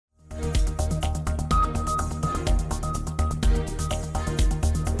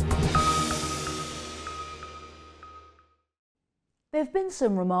There have been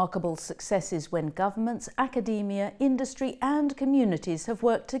some remarkable successes when governments, academia, industry and communities have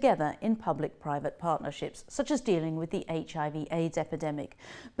worked together in public-private partnerships, such as dealing with the HIV/AIDS epidemic.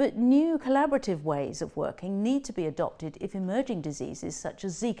 But new collaborative ways of working need to be adopted if emerging diseases such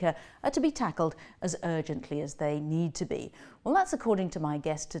as Zika are to be tackled as urgently as they need to be. Well, that's according to my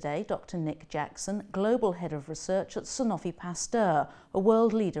guest today, Dr. Nick Jackson, Global Head of Research at Sanofi Pasteur, a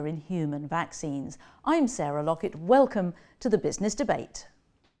world leader in human vaccines. I'm Sarah Lockett. Welcome to the Business Debate.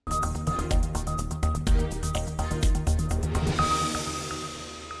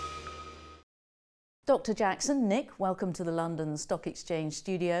 Dr. Jackson, Nick, welcome to the London Stock Exchange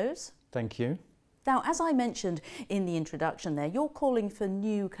studios. Thank you. Now, as I mentioned in the introduction there, you're calling for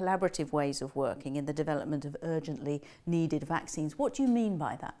new collaborative ways of working in the development of urgently needed vaccines. What do you mean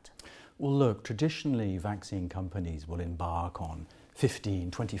by that? Well, look, traditionally vaccine companies will embark on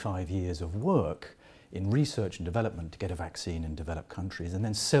 15, 25 years of work in research and development to get a vaccine in developed countries, and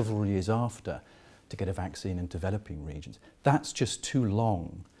then several years after to get a vaccine in developing regions. That's just too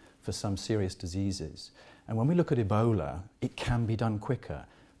long for some serious diseases. And when we look at Ebola, it can be done quicker.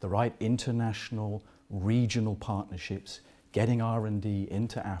 The right international, regional partnerships, getting R&D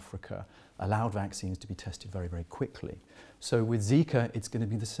into Africa, allowed vaccines to be tested very, very quickly. So with Zika, it's going to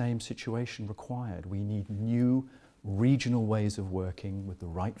be the same situation required. We need new regional ways of working with the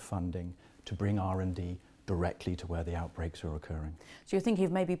right funding to bring R&D directly to where the outbreaks are occurring. So you're thinking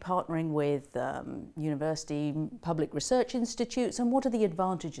of maybe partnering with university, public research institutes, and what are the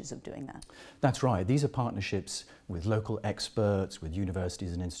advantages of doing that? That's right. These are partnerships with local experts, with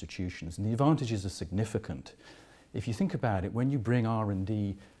universities and institutions, and the advantages are significant. If you think about it, when you bring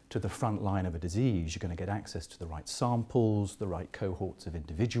R&D to the front line of a disease, you're going to get access to the right samples, the right cohorts of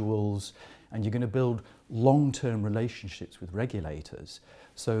individuals, and you're going to build long-term relationships with regulators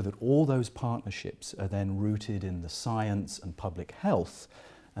so that all those partnerships are then rooted in the science and public health,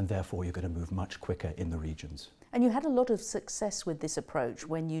 and therefore you're going to move much quicker in the regions. And you had a lot of success with this approach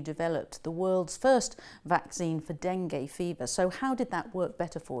when you developed the world's first vaccine for dengue fever. So how did that work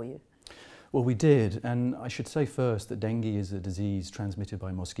better for you? Well, we did, and I should say first that dengue is a disease transmitted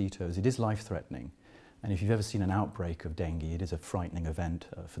by mosquitoes. It is life-threatening, and if you've ever seen an outbreak of dengue, it is a frightening event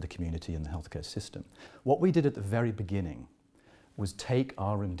for the community and the healthcare system. What we did at the very beginning was take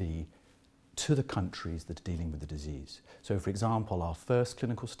R&D to the countries that are dealing with the disease. So, for example, our first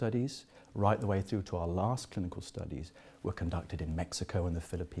clinical studies, right the way through to our last clinical studies, were conducted in Mexico and the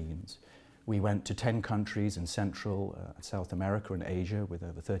Philippines. We went to 10 countries in Central, South America and Asia with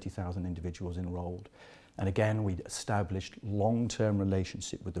over 30,000 individuals enrolled. And again, we established long-term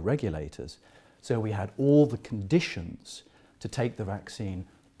relationship with the regulators. So we had all the conditions to take the vaccine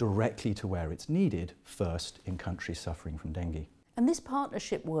directly to where it's needed, first in countries suffering from dengue. And this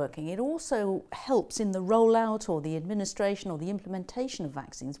partnership working, it also helps in the rollout or the administration or the implementation of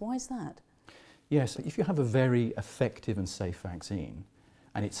vaccines. Why is that? Yes, if you have a very effective and safe vaccine,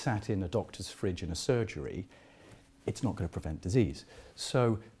 and it's sat in a doctor's fridge in a surgery, it's not going to prevent disease.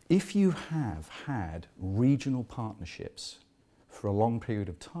 So if you have had regional partnerships for a long period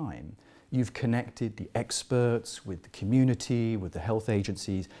of time, you've connected the experts with the community, with the health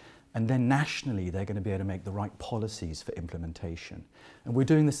agencies, and then nationally they're going to be able to make the right policies for implementation. And we're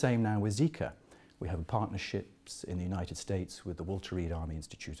doing the same now with Zika. We have partnerships in the United States with the Walter Reed Army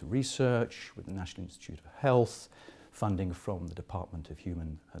Institute of Research, with the National Institute of Health, funding from the Department of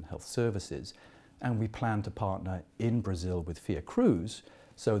Human and Health Services, and we plan to partner in Brazil with Fiocruz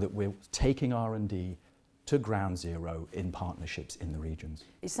so that we're taking R&D to ground zero in partnerships in the regions.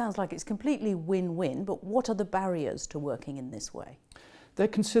 It sounds like it's completely win-win, but what are the barriers to working in this way? They're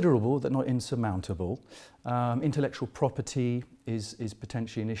considerable, they're not insurmountable. Intellectual property is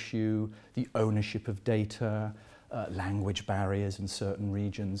potentially an issue, the ownership of data, language barriers in certain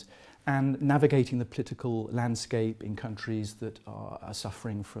regions, and navigating the political landscape in countries that are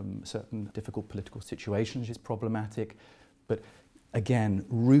suffering from certain difficult political situations is problematic. But again,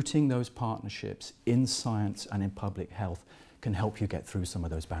 rooting those partnerships in science and in public health can help you get through some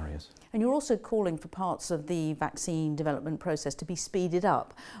of those barriers. And you're also calling for parts of the vaccine development process to be speeded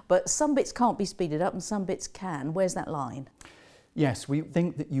up, but some bits can't be speeded up and some bits can. Where's that line? Yes, we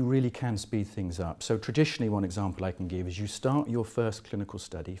think that you really can speed things up. So traditionally, one example I can give is you start your first clinical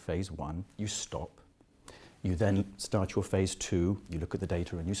study, phase 1, you stop. You then start your phase 2, you look at the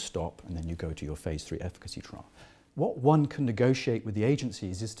data and you stop, and then you go to your phase 3 efficacy trial. What one can negotiate with the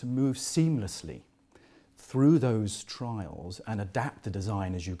agencies is to move seamlessly through those trials and adapt the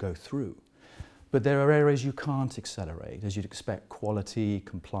design as you go through. But there are areas you can't accelerate. As you'd expect, quality,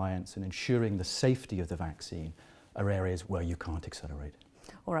 compliance, and ensuring the safety of the vaccine are areas where you can't accelerate.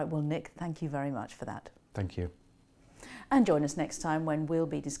 All right, well, Nick, thank you very much for that. Thank you. And join us next time when we'll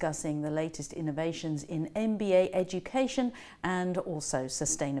be discussing the latest innovations in MBA education and also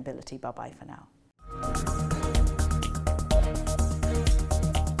sustainability. Bye-bye for now.